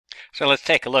So let's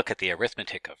take a look at the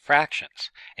arithmetic of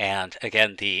fractions. And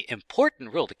again, the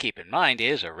important rule to keep in mind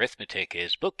is arithmetic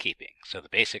is bookkeeping. So the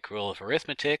basic rule of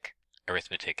arithmetic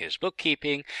is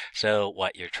bookkeeping. So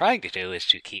what you're trying to do is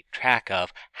to keep track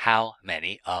of how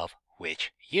many of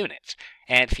which units.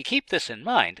 And if you keep this in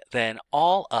mind, then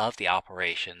all of the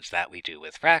operations that we do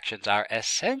with fractions are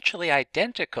essentially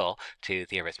identical to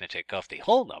the arithmetic of the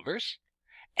whole numbers.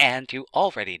 And you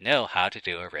already know how to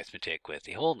do arithmetic with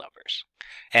the whole numbers.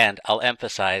 And I'll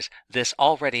emphasize this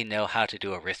already know how to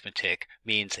do arithmetic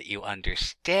means that you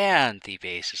understand the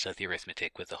basis of the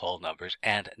arithmetic with the whole numbers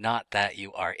and not that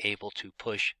you are able to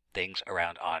push things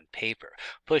around on paper.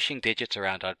 Pushing digits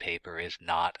around on paper is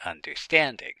not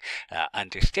understanding.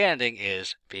 Understanding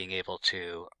is being able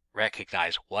to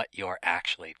recognize what you're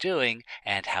actually doing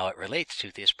and how it relates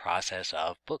to this process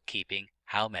of bookkeeping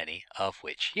how many of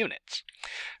which units.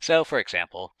 So for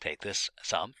example, take this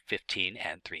sum 15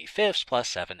 and 3/5 plus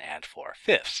 7 and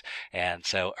 4/5. And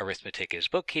so arithmetic is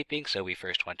bookkeeping, so we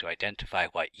first want to identify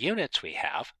what units we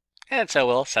have. And so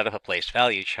we'll set up a place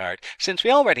value chart. Since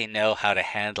we already know how to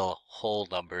handle whole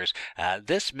numbers,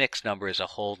 this mixed number is a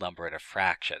whole number and a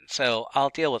fraction. So I'll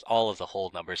deal with all of the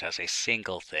whole numbers as a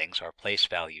single thing. So our place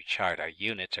value chart, our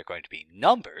units are going to be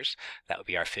numbers. That would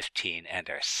be our 15 and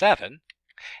our 7.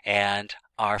 And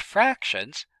our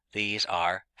fractions, these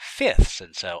are fifths.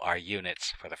 And so our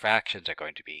units for the fractions are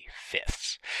going to be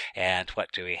fifths. And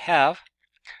what do we have?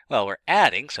 Well, we're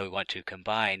adding, so we want to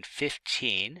combine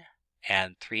 15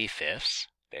 and 3/5,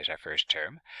 there's our first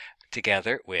term,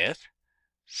 together with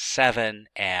 7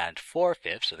 and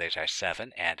 4/5, so there's our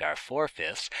 7 and our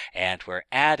 4/5, and we're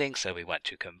adding, so we want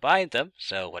to combine them.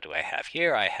 So what do I have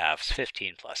here? I have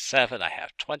 15 plus 7, I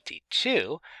have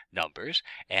 22 numbers,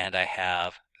 and I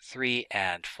have 3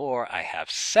 and 4, I have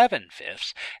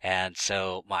 7/5, and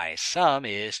so my sum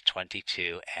is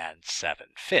 22 and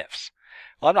 7/5.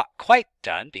 Well, I'm not quite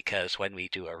done because when we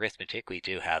do arithmetic, we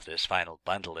do have this final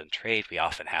bundle and trade we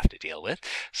often have to deal with.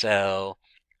 So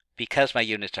because my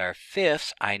units are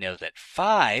fifths, I know that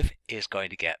 5 is going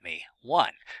to get me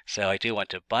 1. So I do want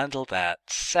to bundle that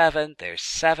 7. There's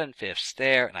 7/5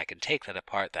 there, and I can take that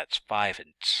apart. That's 5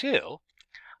 and 2.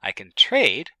 I can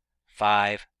trade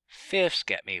 5/5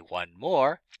 get me 1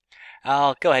 more.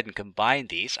 I'll go ahead and combine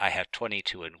these. I have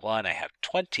 22 and 1. I have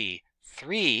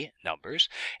 23 numbers,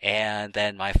 and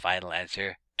then my final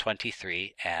answer,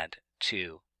 23 and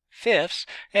 2/5,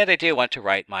 and I do want to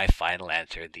write my final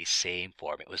answer in the same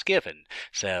form it was given.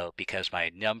 So because my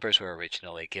numbers were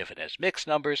originally given as mixed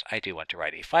numbers, I do want to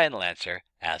write a final answer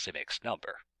as a mixed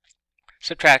number.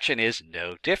 Subtraction is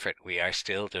no different. We are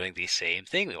still doing the same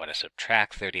thing. We want to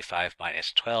subtract 35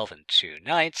 minus 12 and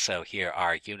 2/9. So here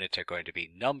our units are going to be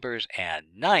numbers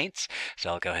and ninths. So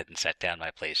I'll go ahead and set down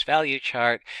my place value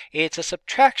chart. It's a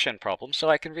subtraction problem, so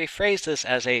I can rephrase this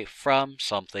as a from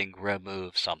something,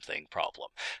 remove something problem.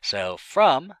 So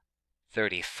from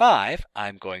 35,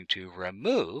 I'm going to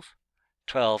remove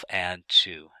 12 and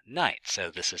 2/9.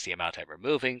 So this is the amount I'm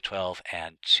removing, 12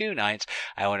 and 2/9.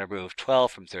 I want to remove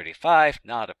 12 from 35,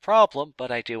 not a problem,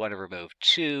 but I do want to remove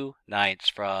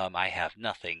 2/9 from, I have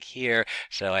nothing here,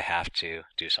 so I have to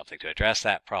do something to address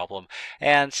that problem.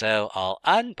 And so I'll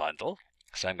unbundle.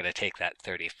 So I'm going to take that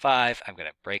 35, I'm going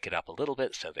to break it up a little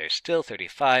bit, so there's still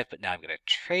 35, but now I'm going to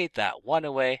trade that 1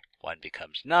 away. 1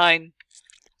 becomes 9.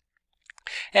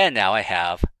 And now I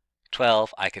have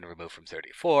 12 I can remove from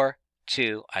 34.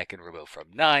 2 I can remove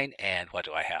from 9, and what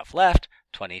do I have left?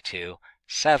 22,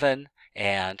 7,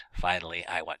 and finally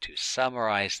I want to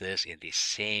summarize this in the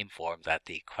same form that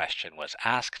the question was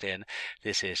asked in.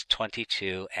 This is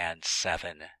 22 and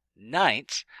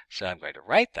 7/9, so I'm going to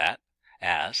write that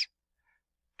as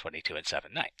 22 and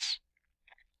 7/9.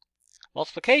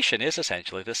 Multiplication is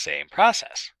essentially the same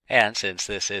process. And since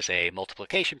this is a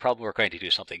multiplication problem, we're going to do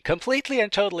something completely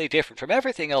and totally different from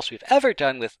everything else we've ever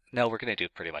done with, no, we're going to do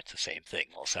pretty much the same thing.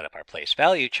 We'll set up our place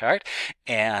value chart.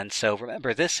 And so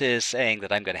remember, this is saying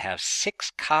that I'm going to have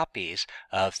 6 copies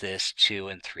of this 2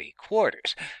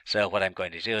 3/4. So what I'm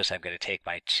going to do is I'm going to take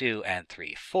my 2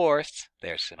 3/4,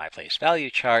 there's my place value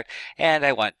chart, and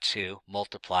I want to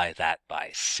multiply that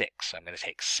by 6. So I'm going to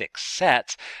take 6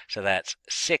 sets, so that's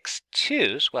 6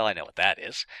 2s, well, I know what that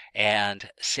is,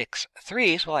 and 6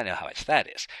 3s, well, I know how much that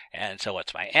is. And so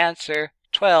what's my answer?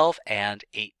 12 and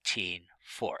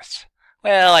 18/4.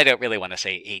 Well, I don't really want to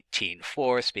say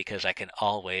 18/4 because I can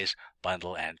always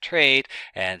bundle and trade.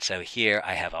 And so here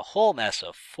I have a whole mess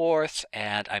of fourths,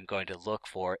 and I'm going to look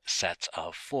for sets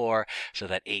of 4. So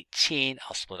that 18,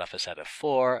 I'll split up a set of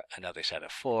 4, another set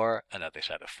of 4, another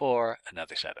set of 4,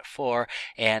 another set of 4,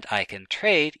 and I can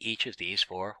trade each of these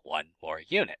for 1 more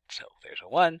unit. So there's a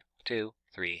 1, 2,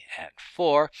 3, and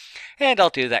 4. And I'll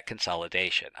do that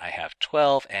consolidation. I have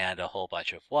 12 and a whole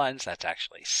bunch of 1s. That's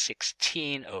actually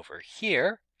 16 over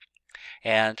here.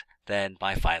 And then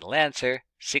my final answer,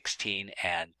 16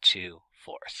 and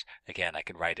 2/4. Again, I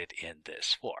can write it in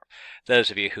this form. Those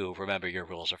of you who remember your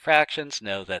rules of fractions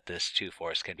know that this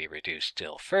 2/4 can be reduced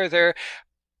still further.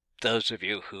 Those of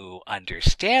you who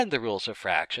understand the rules of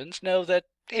fractions know that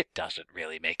it doesn't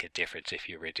really make a difference if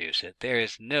you reduce it. There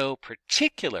is no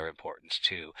particular importance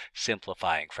to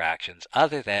simplifying fractions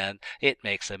other than it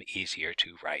makes them easier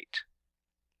to write.